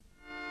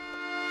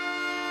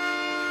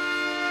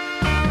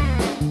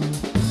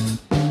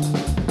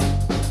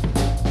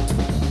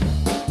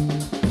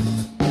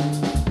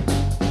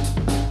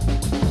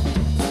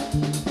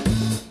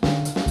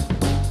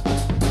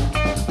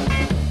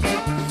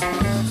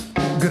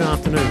Good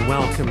afternoon.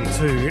 Welcome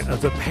to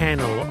the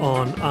panel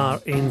on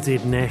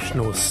RNZ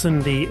National.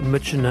 Cindy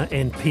Mitchener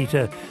and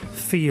Peter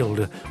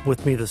Field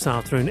with me this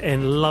afternoon,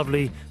 and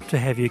lovely to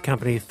have your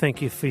company.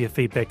 Thank you for your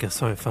feedback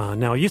so far.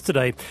 Now,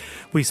 yesterday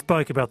we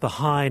spoke about the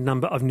high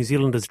number of New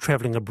Zealanders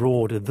travelling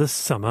abroad this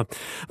summer,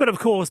 but of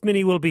course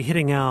many will be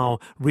hitting our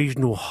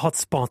regional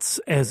hotspots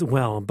as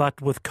well. But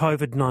with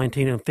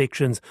COVID-19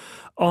 infections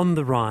on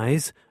the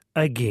rise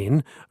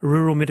again,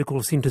 rural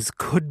medical centres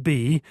could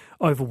be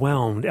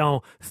overwhelmed.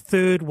 Our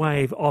third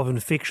wave of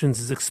infections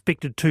is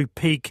expected to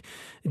peak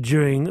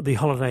during the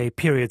holiday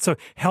period. So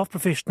health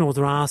professionals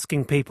are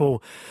asking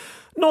people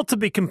not to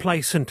be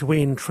complacent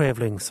when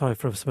travelling. So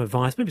for some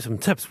advice, maybe some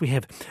tips, we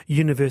have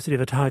University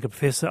of Otago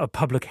Professor of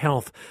Public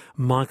Health,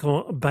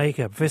 Michael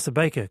Baker. Professor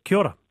Baker, kia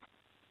ora.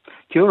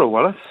 Kia ora,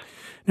 Wallace.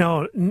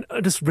 Now,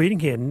 just reading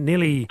here,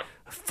 nearly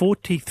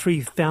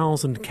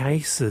 43,000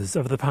 cases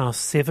over the past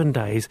 7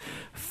 days,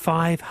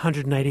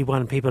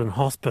 581 people in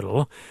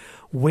hospital.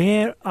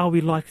 Where are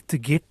we likely to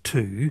get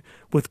to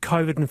with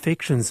COVID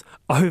infections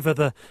over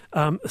the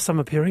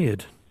summer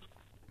period?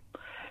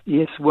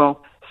 Yes,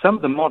 well, some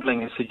of the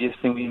modelling is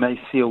suggesting we may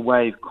see a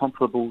wave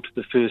comparable to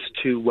the first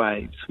two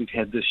waves we've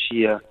had this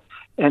year.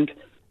 And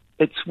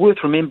it's worth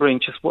remembering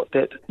just what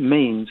that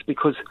means,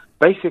 because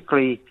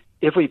basically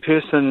every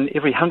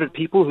 100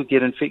 people who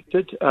get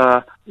infected,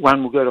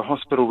 one will go to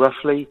hospital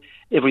roughly.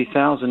 Every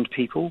 1,000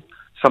 people,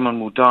 someone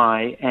will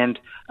die. And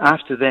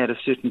after that, a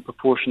certain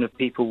proportion of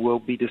people will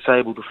be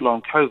disabled with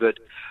long COVID.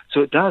 So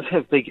it does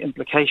have big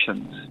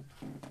implications.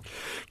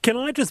 Can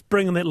I just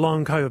bring in that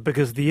long COVID,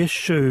 because the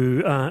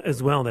issue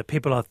as well that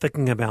people are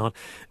thinking about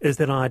is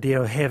that idea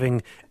of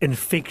having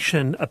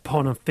infection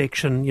upon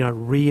infection,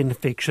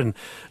 reinfection,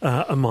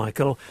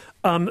 Michael.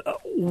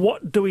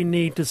 What do we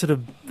need to sort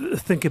of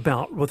think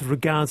about with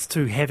regards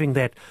to having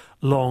that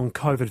long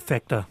COVID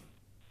factor?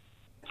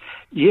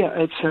 Yeah,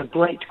 it's a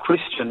great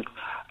question.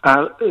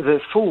 The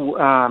full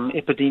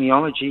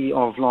epidemiology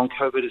of long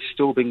COVID is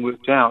still being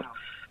worked out,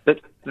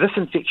 but this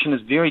infection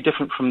is very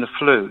different from the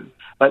flu.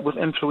 Like with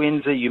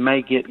influenza, you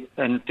may get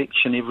an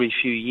infection every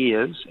few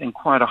years, and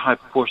quite a high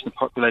proportion of the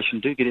population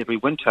do get it every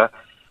winter,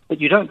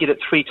 but you don't get it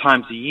 3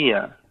 times a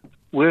year.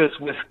 Whereas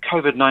with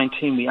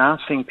COVID-19, we are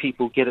seeing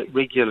people get it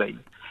regularly,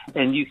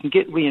 and you can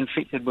get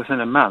reinfected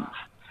within a month.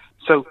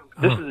 So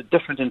this is a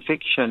different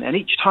infection, and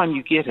each time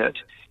you get it,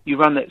 you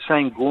run that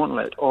same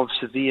gauntlet of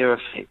severe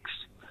effects.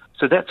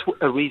 So that's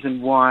a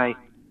reason why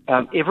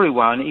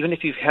everyone, even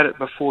if you've had it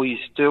before, you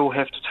still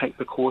have to take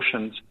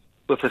precautions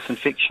with this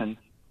infection.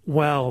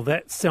 Well,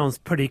 that sounds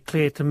pretty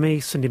clear to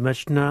me, Cindy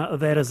Mitchener.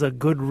 That is a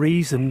good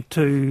reason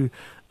to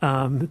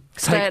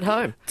stay at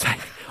home.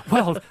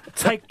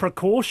 Take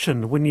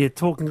precaution when you're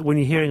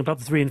hearing about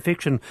this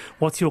reinfection.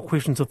 What's your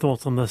questions or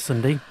thoughts on this,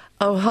 Cindy?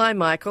 Oh, hi,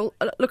 Michael.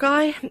 Look,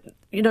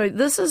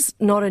 this is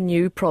not a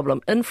new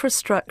problem.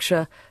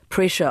 Infrastructure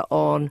pressure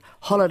on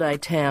holiday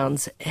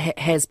towns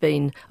has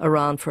been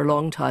around for a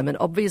long time, and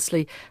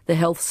obviously the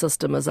health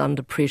system is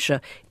under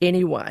pressure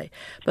anyway.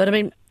 But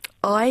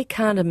I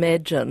can't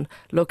imagine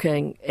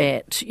looking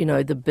at,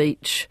 the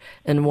beach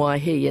in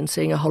Waihi and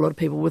seeing a whole lot of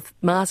people with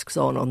masks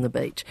on the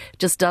beach. It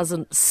just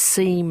doesn't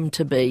seem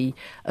to be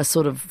a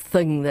sort of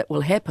thing that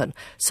will happen.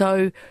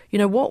 So,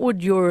 what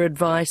would your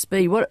advice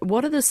be?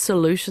 What are the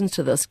solutions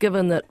to this,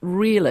 given that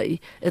really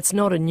it's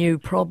not a new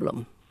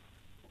problem?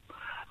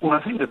 Well,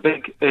 I think the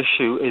big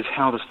issue is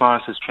how this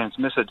virus is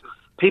transmitted.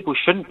 People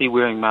shouldn't be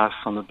wearing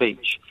masks on the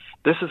beach.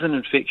 This is an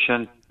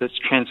infection that's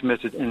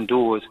transmitted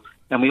indoors.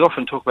 And we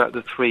often talk about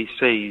the 3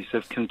 C's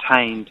of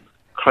contained,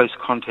 close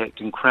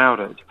contact, and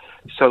crowded.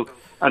 So,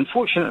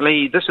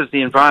 unfortunately, this is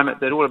the environment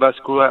that all of us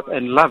grew up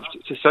and loved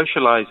to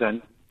socialise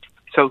in.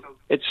 So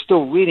it's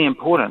still really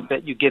important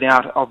that you get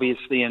out,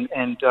 obviously, and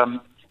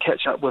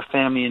catch up with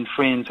family and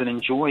friends and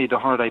enjoy the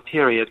holiday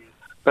period,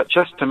 but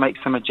just to make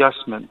some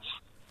adjustments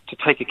to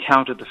take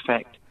account of the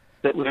fact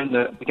that we're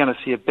going to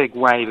see a big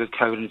wave of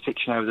COVID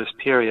infection over this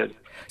period.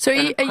 So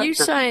are you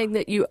saying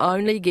that you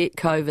only get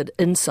COVID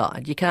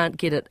inside? You can't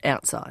get it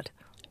outside?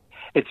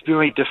 It's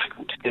very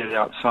difficult to get it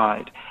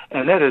outside.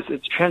 And that is,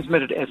 it's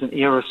transmitted as an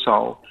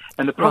aerosol.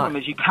 And the problem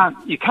is you can't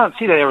see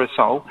the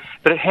aerosol,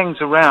 but it hangs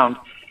around.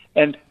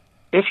 And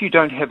if you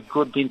don't have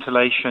good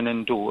ventilation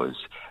indoors,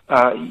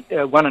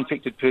 one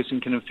infected person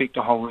can infect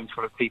a whole room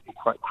full of people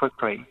quite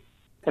quickly.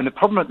 And the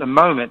problem at the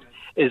moment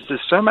is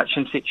there's so much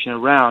infection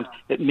around,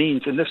 it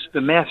means, and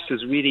the maths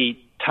is really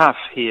tough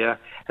here,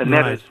 and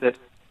that is that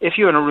if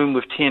you're in a room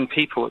with 10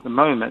 people at the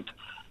moment,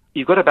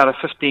 you've got about a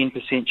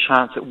 15%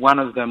 chance that one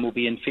of them will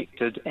be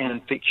infected and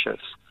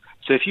infectious.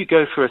 So if you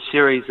go for a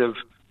series of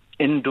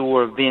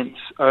indoor events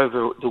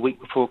over the week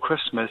before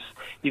Christmas,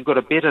 you've got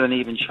a better than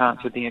even chance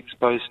of being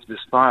exposed to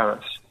this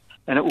virus.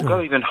 And it will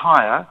go even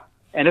higher,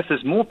 and if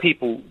there's more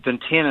people than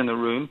 10 in the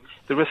room,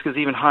 the risk is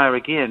even higher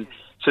again.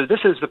 So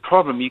this is the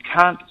problem.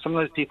 Some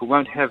of those people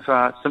won't have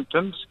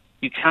symptoms.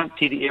 You can't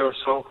see the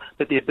aerosol,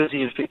 but they're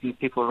busy infecting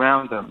people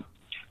around them.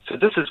 So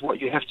this is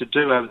what you have to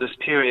do over this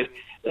period.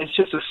 It's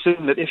just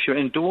assume that if you're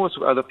indoors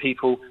with other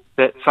people,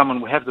 that someone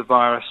will have the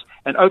virus,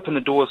 and open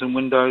the doors and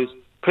windows,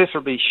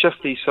 preferably shift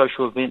these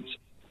social events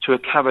to a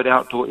covered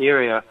outdoor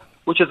area,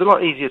 which is a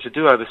lot easier to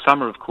do over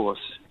summer, of course.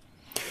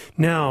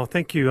 Now,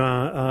 thank you,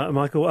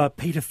 Michael.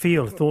 Peter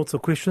Field, thoughts or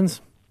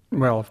questions?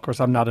 Well, of course,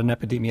 I'm not an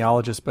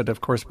epidemiologist, but of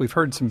course, we've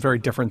heard some very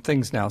different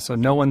things now. So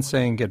no one's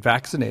saying get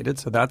vaccinated,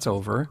 so that's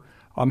over.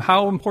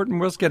 How important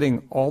was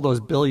getting all those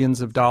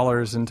billions of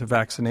dollars into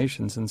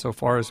vaccinations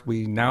insofar as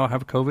we now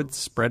have COVID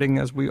spreading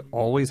as we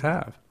always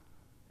have?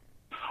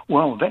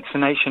 Well,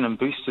 vaccination and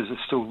boosters are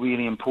still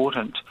really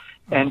important.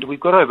 And we've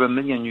got over 1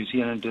 million New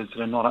Zealanders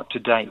that are not up to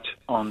date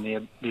on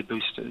their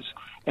boosters.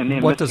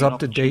 And what does up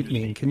to date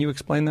mean? Can you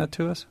explain that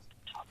to us?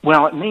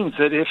 Well, it means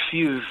that if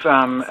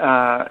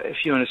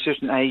you're in a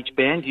certain age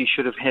band, you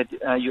should have had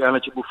you're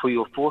eligible for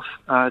your fourth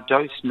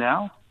dose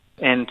now.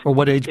 And well,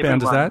 what age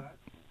band is that?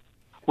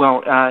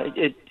 Well,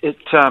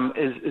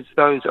 it's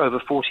those over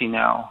 40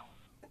 now.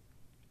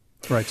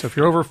 Right. So if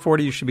you're over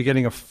 40, you should be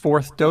getting a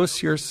fourth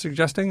dose. You're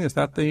suggesting, is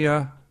that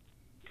the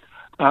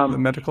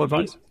medical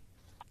advice?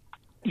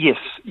 Yes,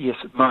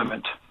 at the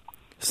moment.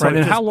 So right,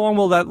 and how long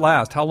will that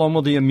last? How long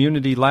will the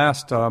immunity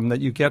last that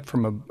you get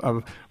from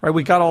right?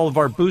 We got all of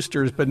our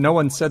boosters, but no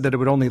one said that it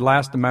would only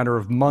last a matter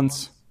of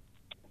months.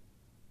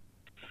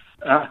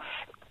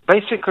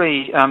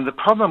 Basically, the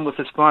problem with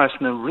this virus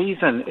and the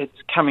reason it's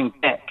coming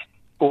back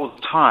all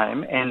the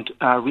time and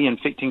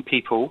reinfecting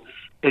people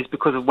is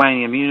because of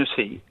waning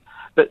immunity.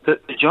 But the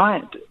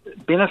giant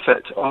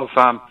benefit of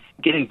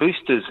getting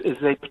boosters is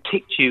they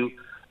protect you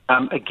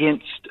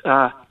against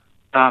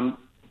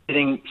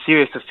getting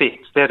serious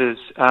effects. That is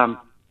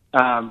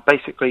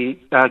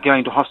basically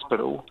going to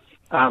hospital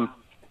and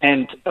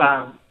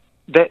dying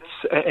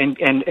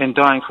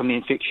from the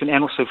infection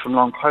and also from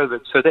long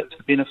COVID. So that's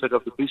the benefit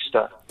of the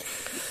booster.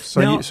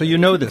 So now, you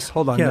know this.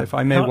 Hold on, if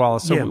I may,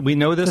 Wallace. So we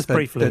know this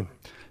that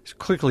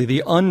quickly,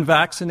 the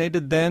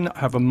unvaccinated then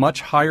have a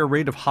much higher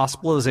rate of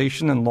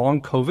hospitalization and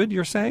long COVID,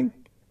 you're saying?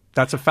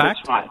 That's a fact?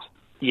 That's right.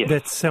 Yes.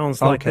 That sounds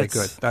like okay.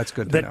 Good. That's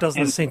good. That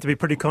doesn't seem to be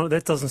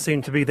that doesn't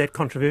seem to be that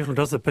controversial,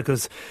 does it?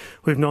 Because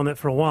we've known that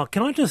for a while.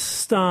 Can I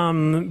just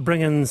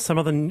bring in some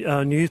other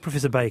news,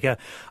 Professor Baker?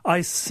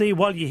 I see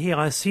while you're here,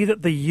 I see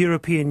that the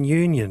European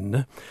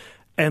Union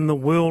and the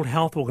World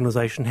Health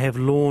Organization have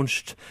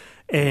launched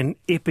an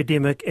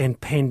epidemic and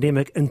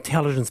pandemic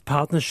intelligence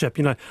partnership,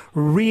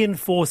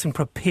 reinforcing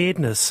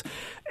preparedness.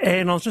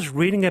 And I was just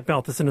reading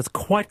about this, and it's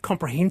quite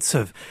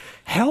comprehensive.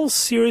 How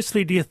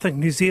seriously do you think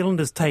New Zealand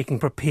is taking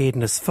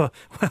preparedness for,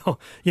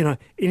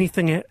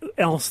 anything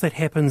else that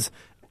happens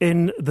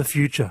in the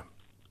future?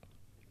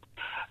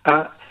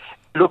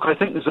 Look, I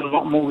think there's a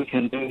lot more we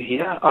can do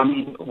here. I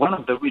mean, one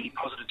of the really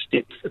positive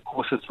steps, of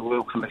course, is the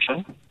Royal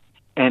Commission,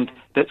 and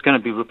that's going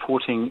to be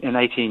reporting in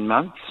 18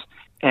 months.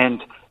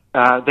 And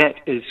that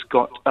is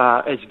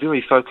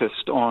very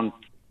focused on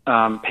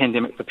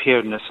pandemic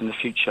preparedness in the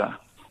future.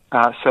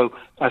 So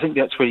I think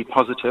that's really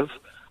positive.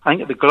 I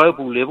think at the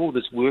global level,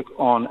 there's work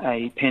on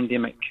a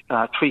pandemic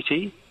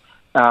treaty.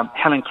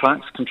 Helen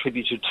Clark's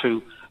contributed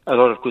to a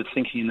lot of good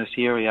thinking in this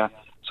area.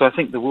 So I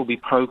think there will be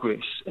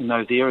progress in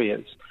those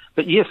areas.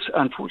 But yes,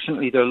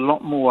 unfortunately, there are a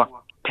lot more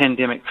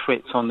pandemic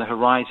threats on the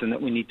horizon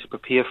that we need to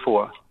prepare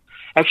for.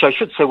 Actually, I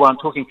should say while I'm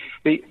talking,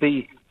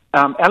 the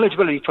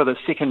eligibility for the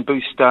second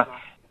booster,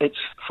 it's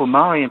for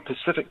Maori and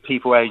Pacific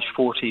people aged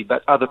 40,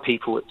 but other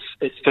people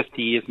it's 50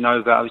 years and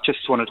over. I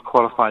just wanted to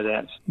qualify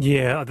that.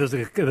 Yeah, there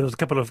was a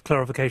couple of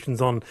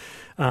clarifications on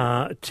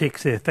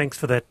text there. Thanks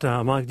for that,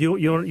 Mike. You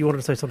wanted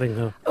to say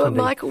something,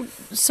 Michael?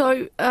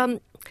 So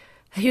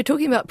you're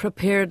talking about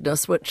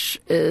preparedness,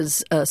 which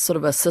is a sort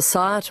of a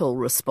societal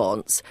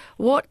response.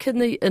 What can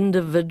the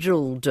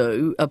individual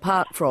do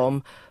apart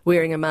from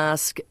wearing a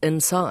mask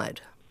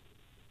inside?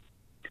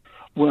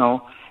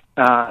 Well,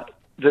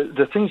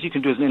 the things you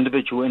can do as an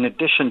individual, in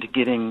addition to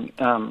getting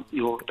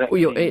your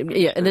vaccine,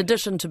 in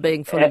addition to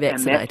being fully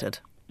vaccinated.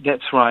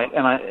 That's right,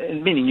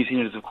 and many New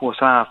Zealanders, of course,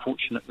 are.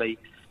 Fortunately,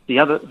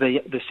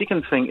 the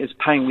second thing is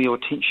paying real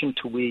attention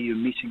to where you're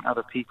meeting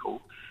other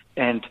people,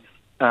 and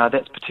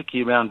that's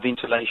particularly around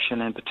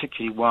ventilation, and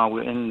particularly while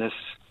we're in this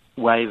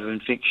wave of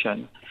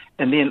infection.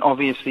 And then,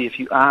 obviously, if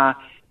you are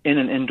in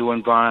an indoor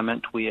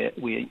environment where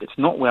it's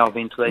not well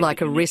ventilated,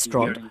 like a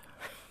restaurant.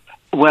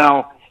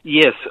 Well,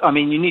 yes. I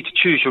mean, you need to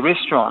choose your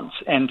restaurants,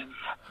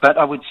 but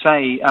I would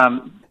say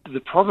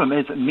the problem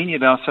is that many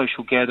of our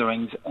social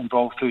gatherings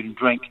involve food and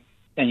drink,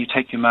 and you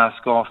take your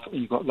mask off,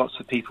 and you've got lots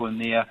of people in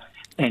there,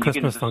 and you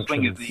get into the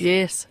swing of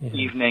the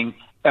evening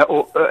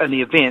or in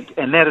the event,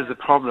 and that is a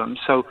problem.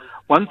 So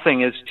one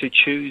thing is to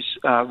choose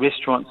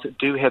restaurants that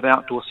do have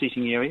outdoor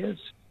seating areas,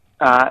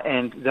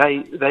 and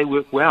they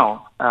work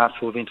well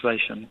for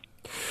ventilation.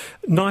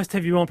 Nice to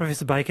have you on,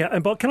 Professor Baker.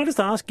 And Bob, can I just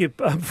ask you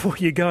before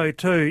you go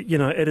too,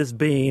 it has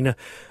been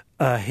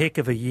a heck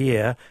of a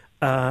year.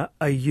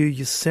 Are you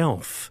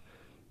yourself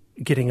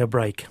getting a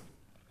break?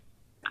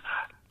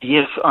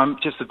 Yes, I'm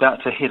just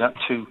about to head up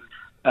to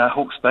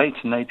Hawke's Bay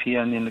to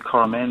Napier and then the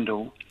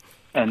Coromandel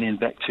and then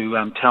back to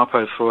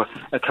Taupo for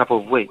a couple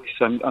of weeks.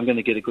 So I'm going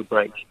to get a good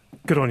break.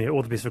 Good on you.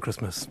 All the best for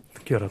Christmas.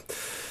 Kia ora.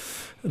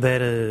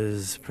 That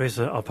is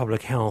Professor of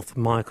Public Health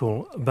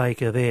Michael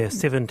Baker there,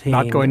 17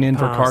 Not going in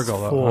for past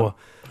Cargill,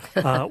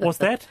 4. What's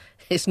that?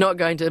 It's not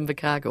going to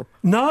Invercargill.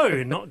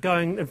 No, not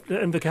going to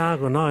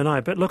Invercargill,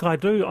 no. But look, I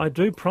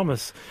do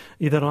promise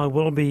you that I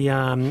will be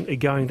going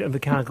to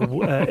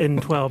Invercargill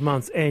in 12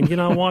 months. And you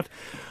know what?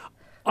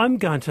 I'm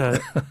going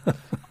to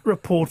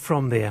report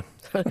from there.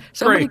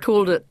 Somebody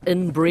called it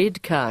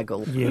inbred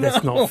Cargill. Yeah,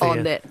 that's not fair.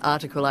 On that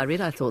article I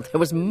read, I thought that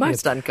was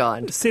most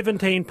unkind.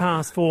 17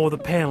 past 4, the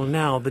panel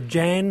now. The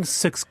Jan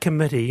 6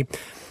 committee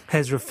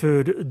has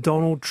referred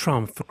Donald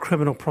Trump for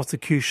criminal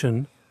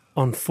prosecution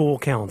on 4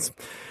 counts.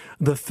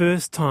 The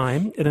first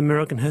time in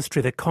American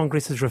history that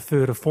Congress has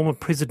referred a former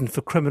president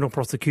for criminal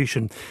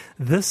prosecution.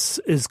 This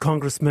is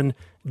Congressman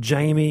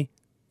Jamie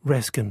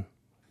Raskin.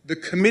 The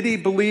committee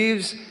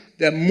believes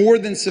that more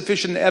than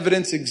sufficient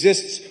evidence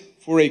exists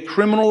for a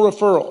criminal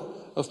referral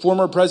of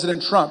former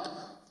President Trump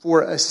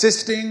for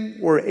assisting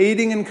or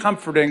aiding and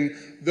comforting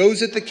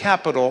those at the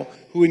Capitol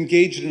who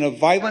engaged in a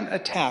violent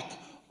attack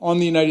on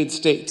the United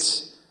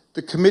States.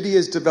 The committee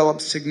has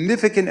developed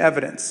significant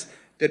evidence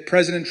that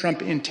President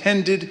Trump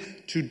intended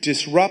to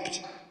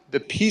disrupt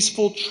the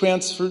peaceful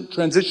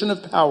transition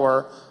of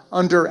power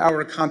under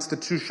our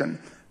Constitution.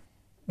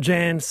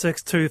 Jan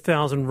 6,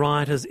 2000,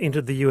 rioters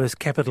entered the US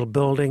Capitol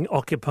building,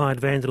 occupied,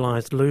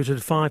 vandalised,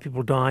 looted. 5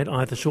 people died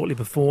either shortly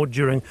before,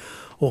 during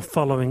or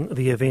following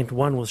the event.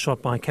 1 was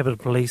shot by Capitol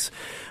Police.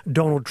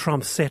 Donald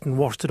Trump sat and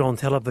watched it on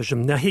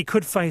television. Now, he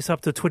could face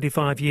up to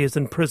 25 years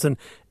in prison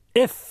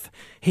if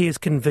he is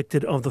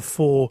convicted of the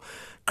 4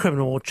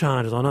 criminal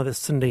charges. I know that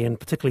Cindy and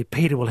particularly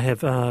Peter will have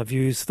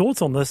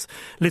thoughts on this.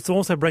 Let's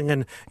also bring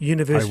in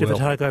University of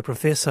Otago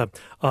Professor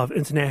of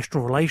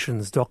International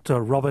Relations, Dr.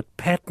 Robert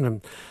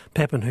Papin,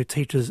 who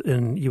teaches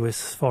in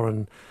US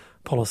foreign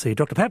policy.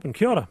 Dr. Papin,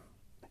 kia ora.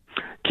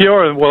 Kia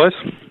ora, Wallace.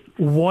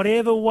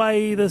 Whatever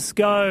way this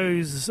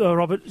goes,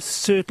 Robert,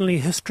 certainly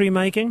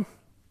history-making?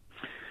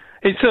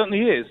 It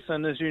certainly is,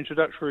 and as your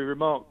introductory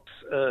remarks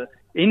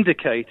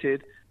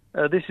indicated,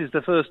 this is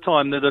the first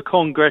time that a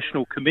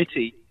congressional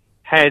committee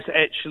has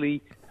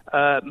actually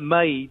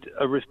made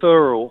a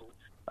referral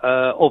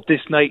of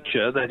this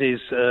nature, that is,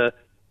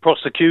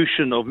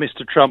 prosecution of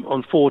Mr. Trump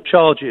on 4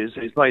 charges.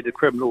 He's made a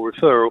criminal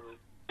referral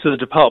to the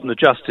Department of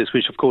Justice,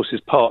 which, of course,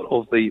 is part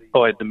of the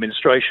Biden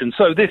administration.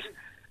 So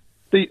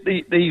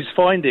these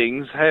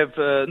findings have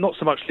not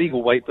so much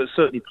legal weight, but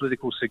certainly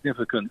political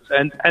significance,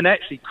 and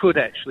could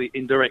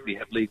indirectly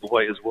have legal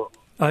weight as well.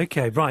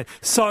 Okay, right.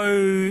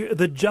 So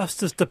the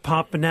Justice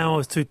Department now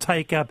is to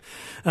take up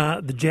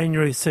the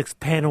January 6th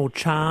panel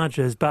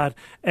charges, but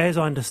as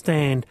I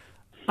understand,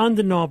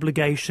 under no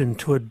obligation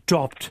to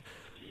adopt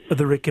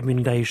the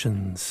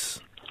recommendations.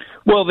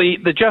 Well,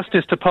 the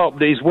Justice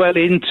Department is well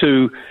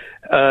into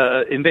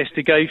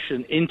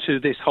investigation into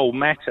this whole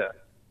matter.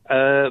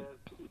 And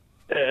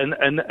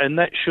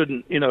that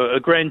shouldn't, a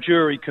grand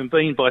jury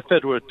convened by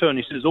federal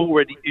attorneys has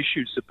already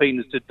issued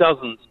subpoenas to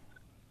dozens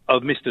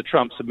of Mr.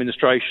 Trump's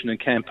administration and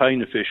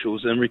campaign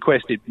officials and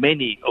requested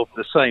many of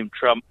the same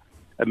Trump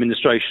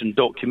administration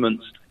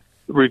documents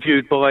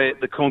reviewed by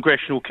the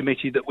congressional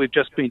committee that we've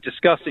just been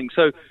discussing.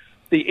 So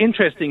the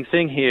interesting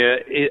thing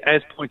here,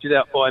 as pointed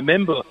out by a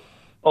member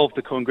of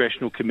the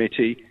congressional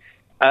committee,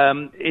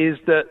 is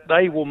that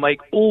they will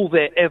make all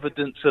their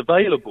evidence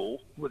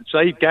available, which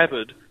they've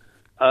gathered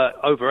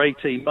over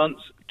 18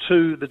 months,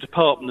 to the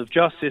Department of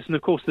Justice. And,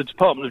 of course, the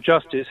Department of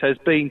Justice has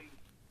been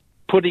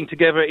putting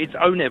together its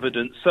own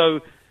evidence.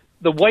 So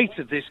the weight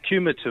of this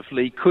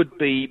cumulatively could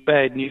be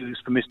bad news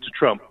for Mr.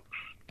 Trump.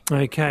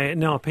 Okay.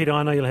 Now, Peter,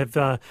 I know you'll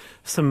have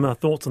some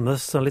thoughts on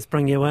this, so let's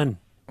bring you in.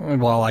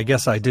 Well, I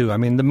guess I do. I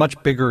mean, the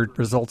much bigger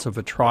results of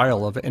a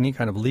trial of any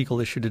kind of legal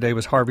issue today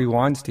was Harvey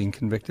Weinstein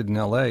convicted in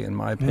L.A., in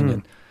my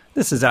opinion.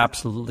 This is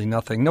absolutely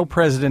nothing. No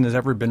president has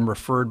ever been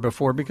referred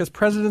before because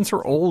presidents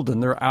are old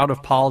and they're out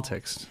of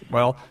politics.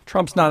 Well,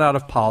 Trump's not out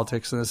of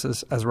politics, and this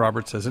is, as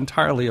Robert says,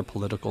 entirely a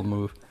political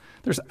move.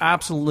 There's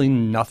absolutely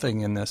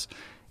nothing in this.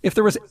 If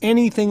there was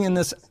anything in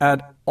this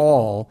at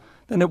all,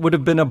 then it would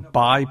have been a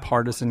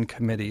bipartisan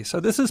committee.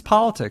 So this is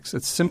politics.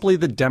 It's simply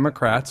the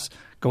Democrats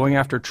going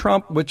after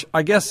Trump, which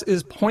I guess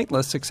is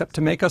pointless except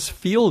to make us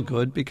feel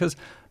good because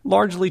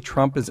largely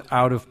Trump is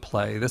out of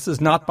play. This is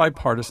not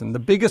bipartisan. The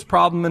biggest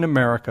problem in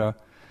America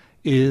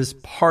is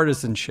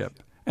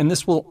partisanship, and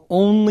this will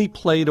only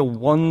play to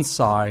one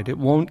side. It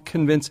won't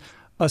convince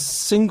a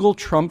single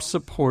Trump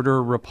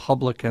supporter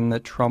Republican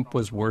that Trump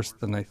was worse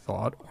than they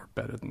thought or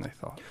better than they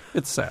thought.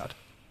 It's sad.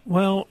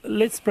 Well,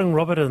 let's bring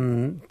Robert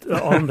in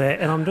on that,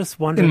 and I'm just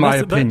wondering. In my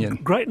opinion,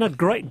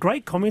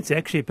 great comments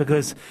actually,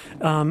 because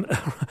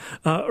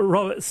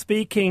Robert,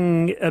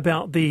 speaking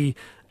about the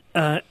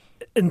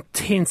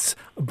intense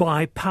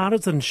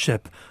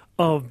bipartisanship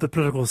of the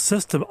political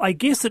system, I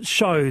guess it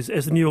shows,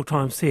 as the New York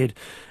Times said,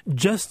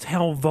 just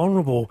how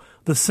vulnerable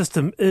the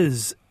system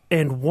is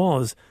and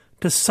was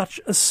to such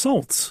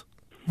assaults.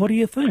 What do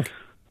you think?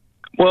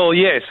 Well,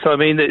 yes. I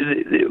mean,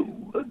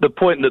 the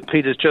point that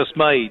Peter's just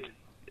made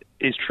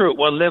is true at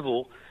one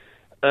level.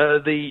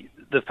 The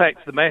fact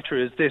of the matter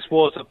is this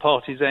was a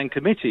partisan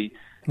committee.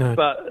 No.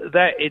 But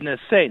that, in a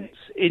sense,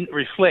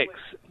 reflects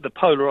the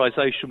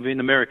polarisation within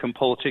American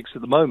politics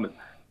at the moment.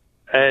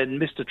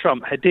 And Mr.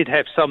 Trump did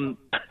have some,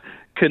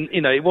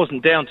 it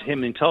wasn't down to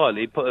him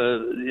entirely.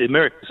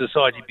 American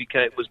society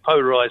was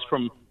polarised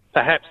from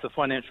perhaps the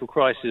financial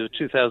crisis of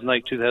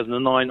 2008,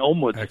 2009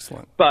 onwards.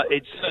 Excellent. But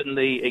it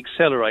certainly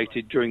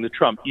accelerated during the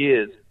Trump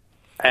years.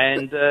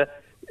 And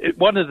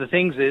one of the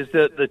things is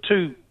that the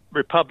two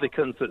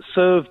Republicans that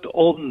served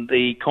on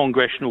the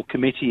Congressional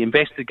Committee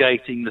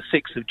investigating the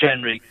 6th of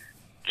January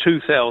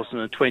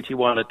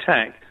 2021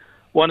 attack,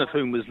 one of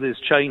whom was Liz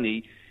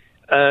Cheney,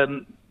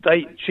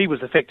 she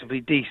was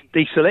effectively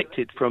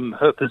deselected from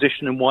her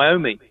position in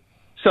Wyoming.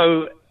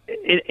 So,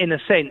 in a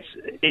sense,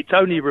 it's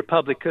only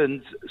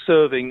Republicans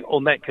serving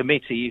on that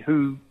committee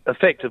who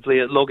effectively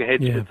at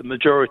loggerheads with the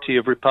majority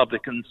of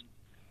Republicans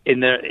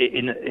in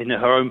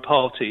her own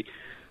party.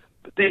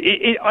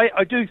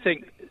 I do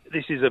think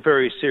this is a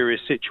very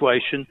serious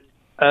situation.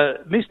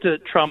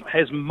 Mr. Trump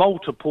has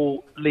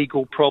multiple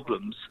legal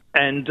problems,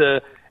 and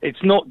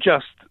it's not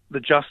just the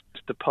Justice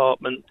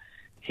Department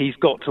he's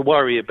got to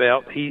worry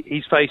about.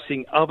 He's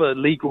facing other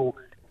legal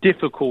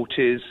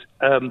difficulties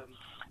about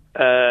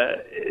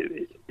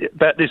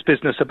this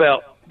business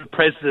about the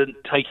president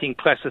taking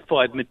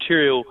classified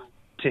material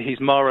to his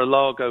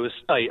Mar-a-Lago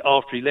estate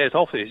after he left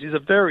office. Is a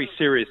very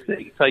serious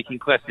thing, taking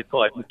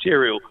classified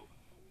material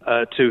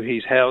to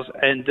his house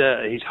and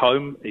his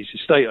home, his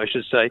estate, I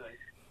should say.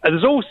 And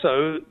there's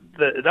also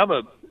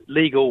another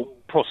legal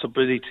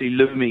possibility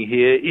looming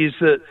here is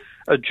that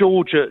a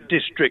Georgia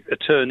district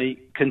attorney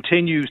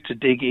continues to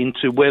dig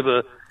into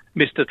whether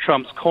Mr.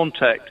 Trump's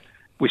contact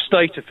with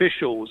state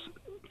officials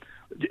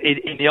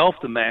in the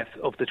aftermath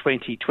of the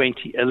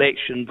 2020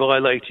 election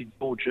violated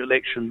Georgia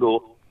election law.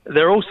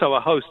 There are also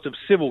a host of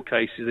civil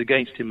cases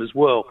against him as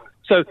well.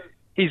 So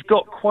he's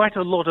got quite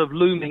a lot of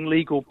looming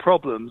legal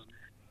problems,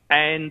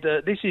 and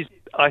this is,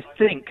 I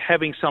think,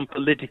 having some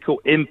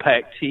political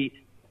impact. He's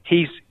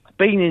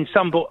been in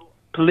somewhat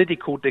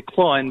political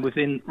decline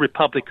within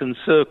Republican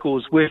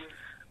circles, with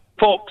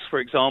Fox, for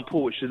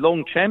example, which is a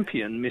long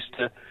champion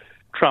Mr.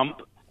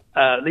 Trump,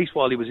 at least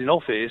while he was in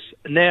office,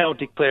 now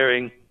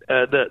declaring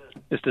that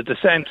Mr.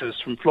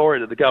 DeSantis from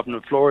Florida, the governor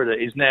of Florida,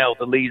 is now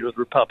the leader of the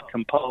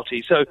Republican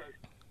Party. So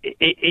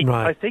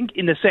Right. I think,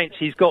 in a sense,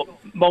 he's got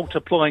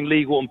multiplying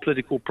legal and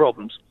political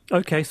problems.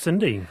 Okay,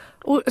 Cindy.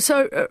 Well,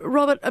 so,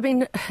 Robert, I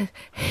mean,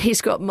 he's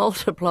got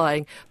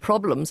multiplying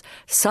problems.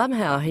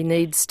 Somehow he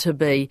needs to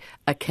be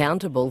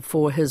accountable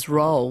for his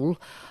role,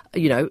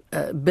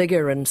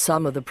 bigger in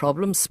some of the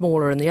problems,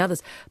 smaller in the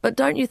others. But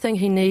don't you think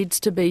he needs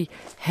to be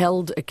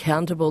held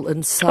accountable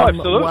in some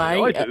Absolutely,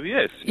 way? I do,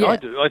 yes. Yeah. I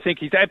do. I think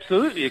he's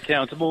absolutely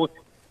accountable.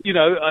 And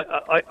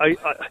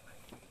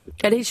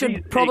he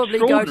should probably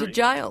go to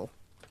jail.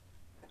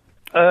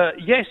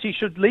 Yes, he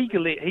should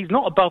legally. He's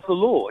not above the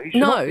law. He should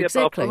not be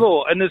exactly. above the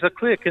law. And there's a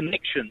clear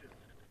connection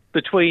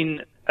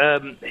between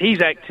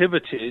his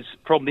activities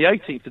from the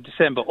 18th of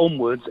December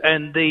onwards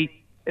and the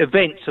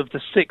events of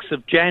the 6th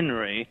of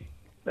January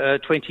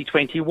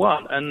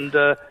 2021. And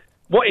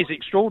what is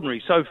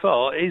extraordinary so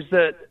far is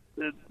that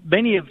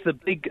many of the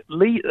big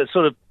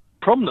sort of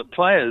prominent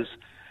players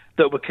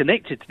that were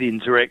connected to the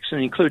insurrection,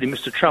 including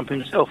Mr. Trump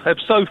himself, have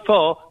so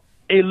far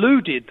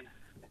eluded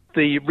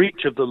the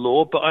reach of the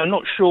law, but I'm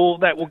not sure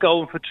that will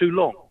go on for too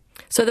long.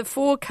 So the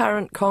 4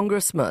 current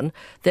congressmen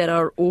that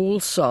are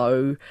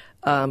also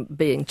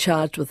being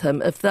charged with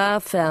him, if they're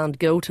found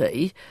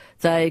guilty,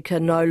 they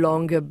can no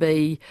longer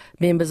be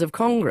members of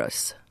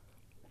Congress.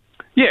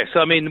 Yes,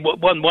 I mean,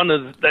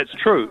 that's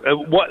true.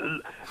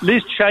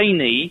 Liz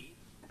Cheney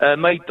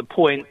made the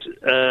point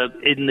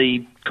in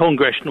the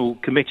Congressional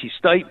Committee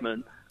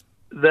statement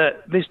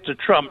that Mr.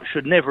 Trump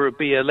should never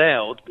be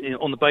allowed,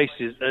 on the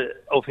basis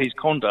of his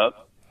conduct,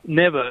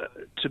 never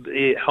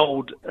to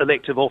hold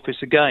elective office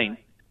again.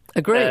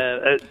 Agree.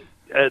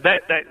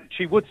 That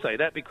she would say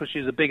that because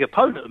she's a big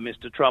opponent of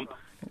Mr. Trump.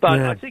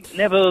 But I think,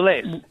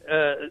 nevertheless,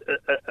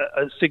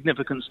 a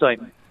significant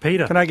statement.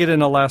 Peter. Can I get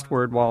in a last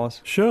word,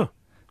 Wallace? Sure.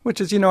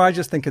 Which is, I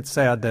just think it's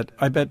sad that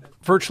I bet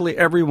virtually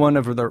every one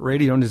of the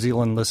Radio New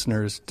Zealand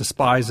listeners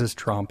despises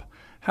Trump,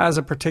 has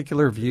a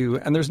particular view,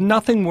 and there's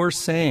nothing worth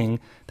saying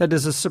that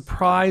is a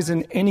surprise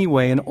in any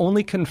way and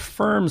only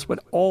confirms what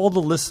all the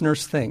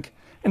listeners think.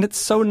 And it's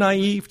so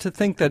naive to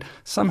think that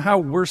somehow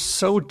we're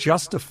so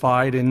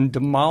justified in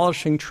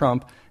demolishing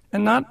Trump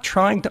and not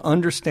trying to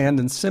understand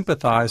and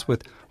sympathize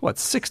with,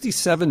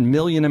 67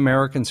 million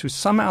Americans who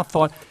somehow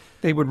thought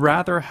they would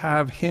rather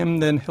have him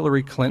than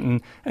Hillary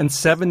Clinton, and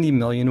 70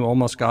 million who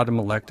almost got him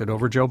elected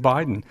over Joe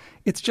Biden.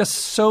 It's just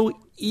so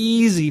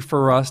easy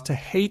for us to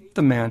hate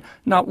the man.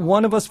 Not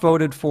one of us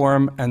voted for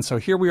him, and so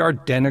here we are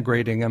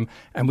denigrating him,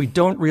 and we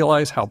don't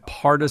realize how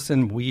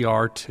partisan we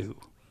are too.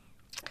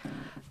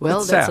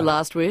 Well, that's the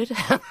last word.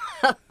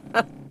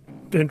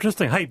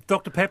 Interesting. Hey,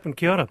 Dr. Papin,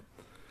 kia ora.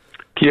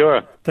 Kia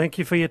ora. Thank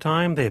you for your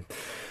time there.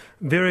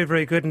 Very,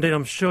 very good indeed.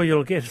 I'm sure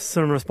you'll get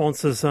some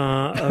responses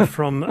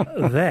from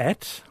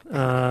that.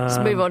 Let's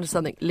move on to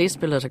something less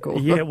political.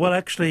 Yeah, well,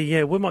 actually,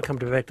 yeah, we might come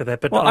back to that.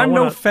 But well, I'm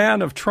no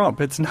fan of Trump.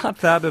 It's not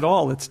that at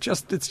all. It's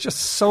just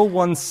so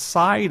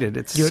one-sided.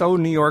 It's so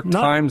New York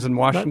Times and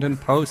Washington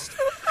Post.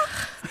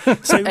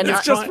 So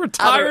it's just we're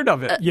tired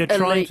of it. You're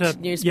trying to,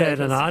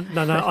 newspapers.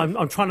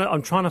 I'm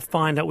trying to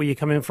find out where you're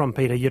coming from,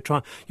 Peter. You're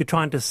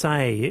trying to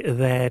say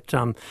that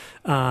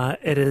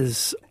it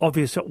is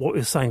obvious what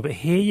you're saying, but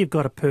here you've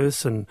got a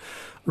person,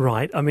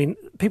 right? I mean,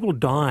 people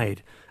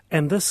died,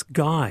 and this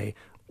guy,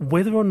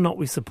 whether or not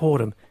we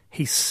support him,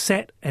 he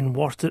sat and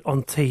watched it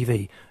on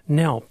TV.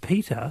 Now,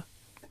 Peter,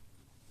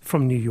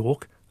 from New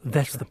York,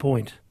 that's the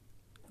point.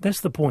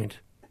 That's the point.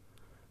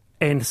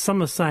 And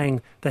some are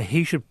saying that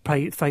he should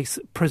face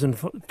prison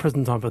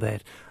time for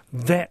that.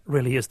 That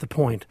really is the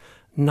point.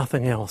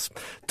 Nothing else.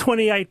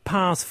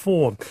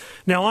 4:28.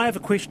 Now, I have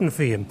a question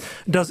for you.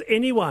 Does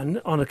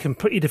anyone, on a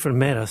completely different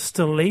matter,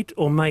 still eat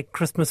or make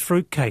Christmas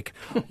fruitcake?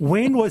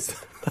 When was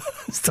the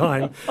last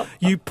time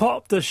you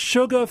popped a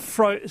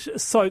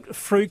sugar-soaked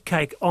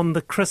fruitcake on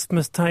the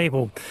Christmas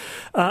table?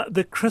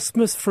 The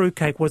Christmas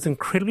fruitcake was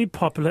incredibly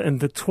popular in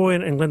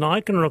Victorian England. I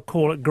can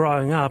recall it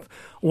growing up.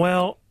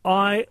 Well,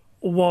 I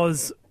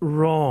was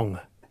wrong.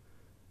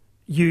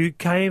 You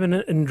came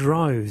in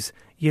droves.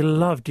 You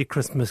loved your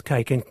Christmas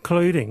cake,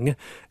 including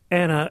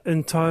Anna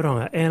in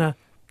Tauranga. Anna,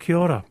 kia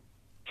ora.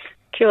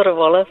 Kia ora,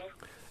 Wallace.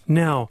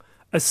 Now,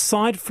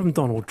 aside from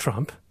Donald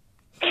Trump,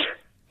 talking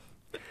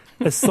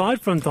Anna,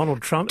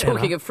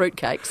 of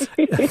fruitcakes,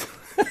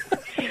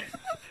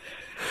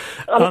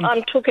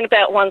 I'm talking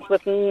about ones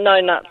with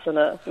no nuts in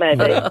it,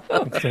 maybe. Yeah,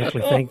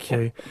 exactly, thank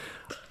you.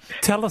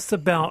 Tell us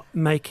about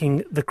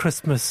making the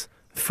Christmas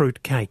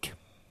fruit cake.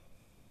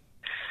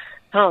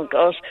 Oh,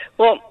 gosh.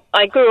 Well,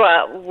 I grew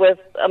up with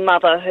a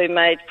mother who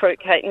made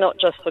fruitcake not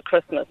just for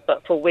Christmas,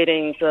 but for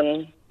weddings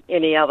and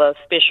any other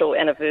special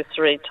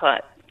anniversary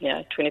type,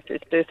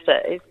 21st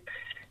birthdays,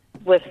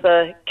 with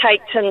the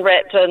cake tin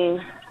wrapped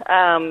in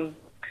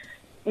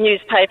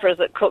newspaper as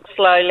it cooked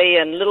slowly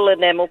and little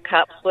enamel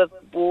cups with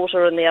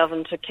water in the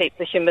oven to keep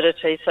the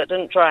humidity so it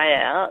didn't dry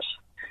out.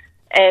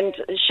 And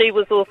she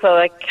was also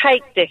a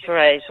cake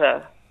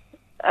decorator,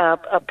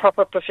 a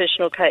proper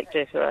professional cake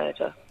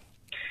decorator.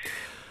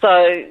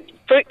 So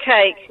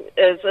fruitcake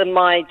is in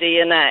my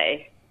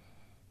DNA,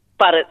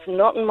 but it's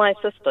not in my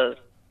sister's.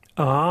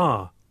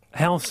 Ah,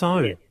 how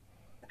so?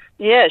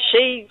 Yeah,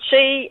 she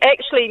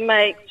actually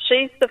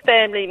she's the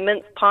family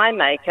mince pie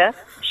maker.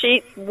 She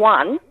eats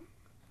one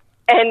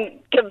and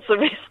gives the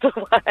rest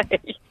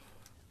away.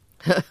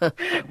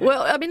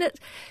 Well, I mean,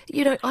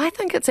 I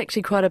think it's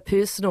actually quite a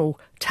personal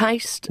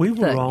taste We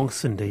were thing. wrong,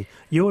 Cindy.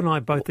 You and I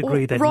both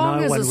agreed that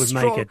no one would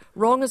make it.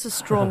 Wrong is a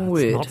strong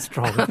word. It's not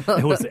strong.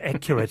 It was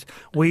accurate.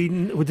 We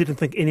didn't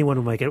think anyone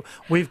would make it.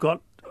 We've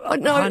got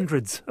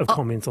hundreds of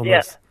comments on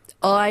this.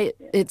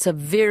 It's a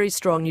very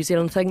strong New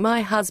Zealand thing.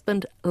 My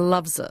husband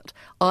loves it.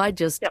 I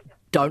just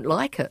don't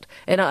like it.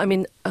 And I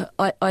mean,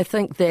 I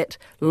think that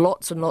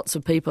lots and lots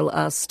of people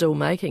are still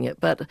making it.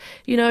 But,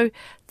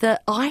 the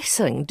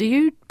icing, do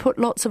you put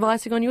lots of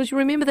icing on yours? You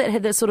remember that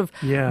had that sort of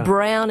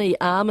browny,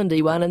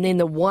 almondy one and then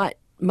the white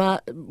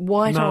on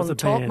the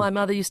top? My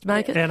mother used to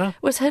make it. Anna?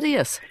 It was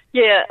hideous.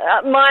 Yeah,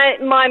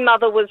 my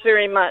mother was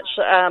very much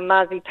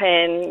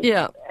marzipan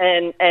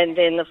and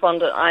then the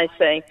fondant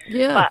icing.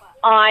 Yeah. But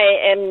I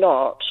am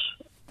not.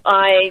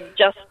 I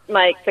just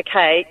make the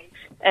cake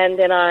and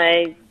then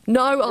I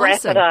wrap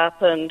icing. it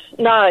up and...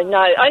 No,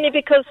 only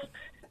because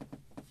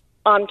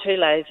I'm too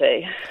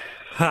lazy.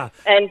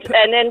 And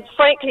then,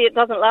 frankly, it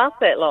doesn't last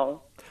that long.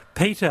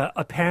 Peter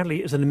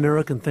apparently is an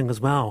American thing as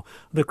well,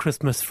 the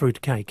Christmas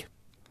fruit cake.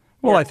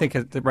 Well, I think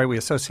we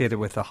associate it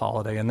with the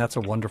holiday, and that's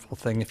a wonderful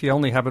thing. If you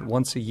only have it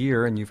once a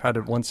year and you've had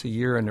it once a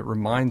year and it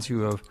reminds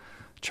you of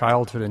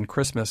childhood and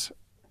Christmas,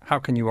 how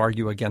can you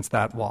argue against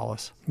that,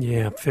 Wallace?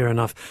 Yeah, fair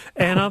enough.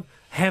 Anna,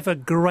 have a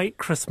great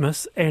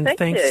Christmas, and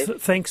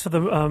thanks for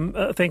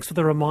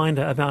the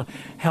reminder about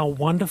how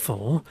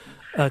wonderful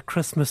a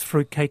Christmas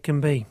fruit cake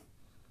can be.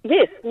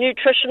 Yes,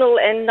 nutritional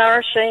and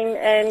nourishing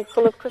and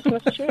full of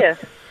Christmas cheer.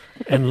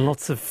 And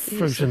lots of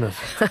fruit in it.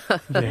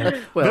 Yeah.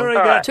 Well, very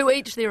good. To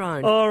each their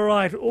own. All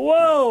right.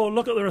 Whoa,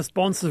 look at the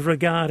responses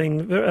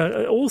regarding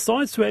all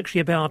sides to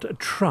actually about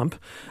Trump.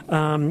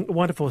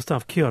 Wonderful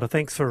stuff. Kia ora.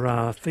 Thanks for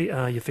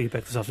your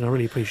feedback this afternoon. I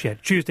really appreciate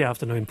it. Tuesday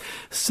afternoon.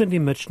 Cindy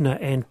Mitchener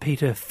and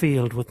Peter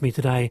Field with me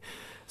today.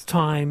 It's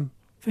time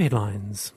for headlines.